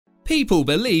People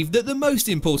believe that the most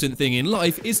important thing in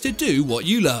life is to do what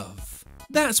you love.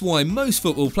 That's why most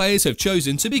football players have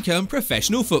chosen to become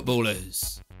professional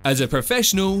footballers. As a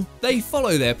professional, they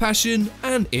follow their passion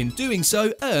and in doing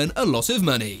so earn a lot of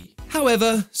money.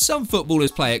 However, some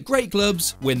footballers play at great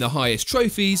clubs, win the highest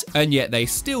trophies, and yet they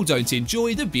still don't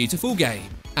enjoy the beautiful game.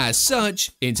 As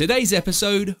such, in today's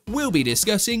episode, we'll be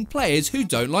discussing players who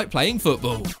don't like playing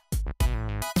football.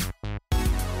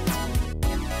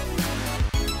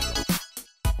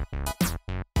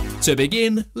 To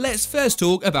begin, let's first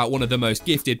talk about one of the most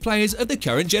gifted players of the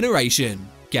current generation,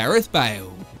 Gareth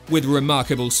Bale. With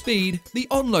remarkable speed, the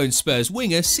on-loan Spurs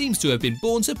winger seems to have been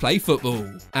born to play football.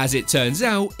 As it turns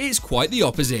out, it's quite the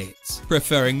opposite,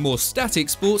 preferring more static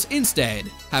sports instead,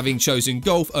 having chosen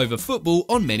golf over football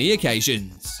on many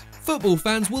occasions. Football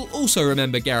fans will also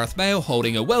remember Gareth Bale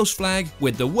holding a Welsh flag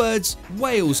with the words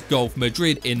Wales, Golf,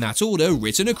 Madrid in that order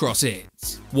written across it.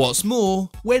 What's more,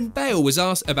 when Bale was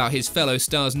asked about his fellow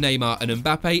stars Neymar and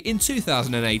Mbappe in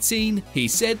 2018, he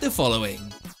said the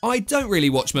following: "I don't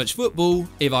really watch much football.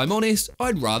 If I'm honest,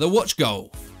 I'd rather watch golf."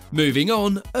 Moving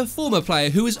on, a former player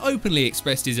who has openly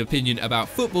expressed his opinion about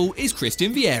football is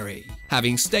Christian Vieri,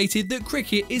 having stated that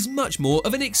cricket is much more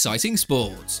of an exciting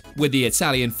sport, with the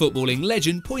Italian footballing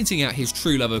legend pointing out his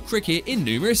true love of cricket in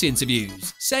numerous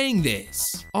interviews, saying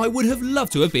this: "I would have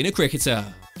loved to have been a cricketer.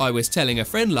 I was telling a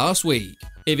friend last week,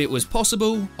 if it was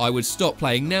possible, I would stop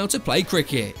playing now to play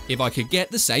cricket if I could get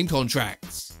the same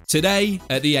contracts." Today,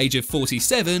 at the age of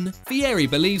 47, Vieri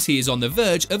believes he is on the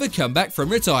verge of a comeback from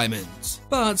retirement,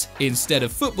 but instead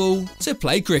of football, to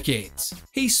play cricket.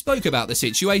 He spoke about the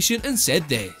situation and said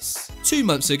this: "2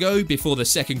 months ago, before the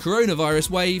second coronavirus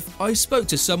wave, I spoke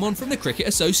to someone from the Cricket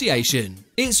Association.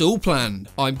 It's all planned.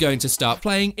 I'm going to start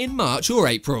playing in March or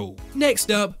April."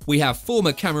 Next up, we have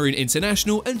former Cameroon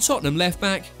international and Tottenham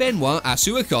left-back Benoit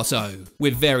Assou-Ekotto,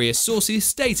 with various sources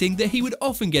stating that he would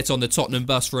often get on the Tottenham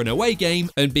bus for an away game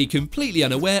and be completely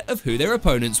unaware of who their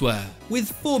opponents were,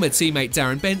 with former teammate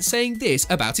Darren Bent saying this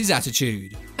about his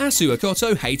attitude: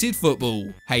 "Assou-Ekotto hated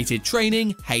football, hated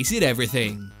training, hated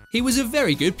everything. He was a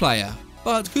very good player,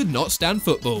 but could not stand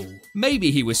football. Maybe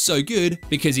he was so good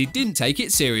because he didn't take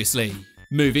it seriously."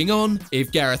 Moving on, if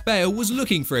Gareth Bale was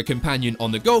looking for a companion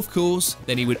on the golf course,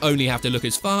 then he would only have to look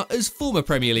as far as former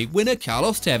Premier League winner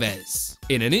Carlos Tevez.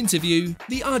 In an interview,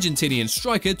 the Argentinian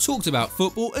striker talked about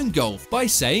football and golf by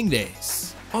saying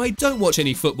this: "I don't watch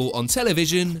any football on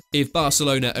television. If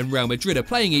Barcelona and Real Madrid are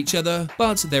playing each other,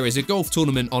 but there is a golf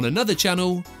tournament on another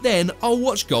channel, then I'll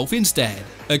watch golf instead."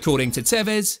 According to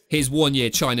Tevez, his one-year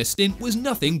China stint was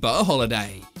nothing but a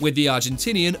holiday. With the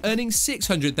Argentinian earning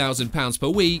 £600,000 per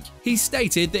week, he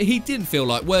stated that he didn't feel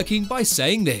like working by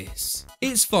saying this: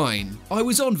 "It's fine. I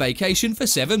was on vacation for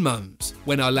 7 months.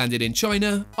 When I landed in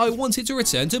China, I wanted to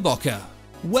return to Boca."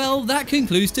 Well, that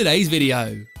concludes today's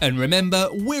video. And remember,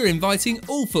 we're inviting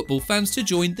all football fans to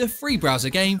join the free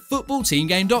browser game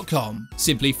footballteamgame.com.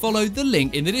 Simply follow the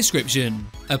link in the description.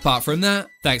 Apart from that,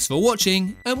 thanks for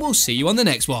watching, and we'll see you on the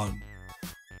next one.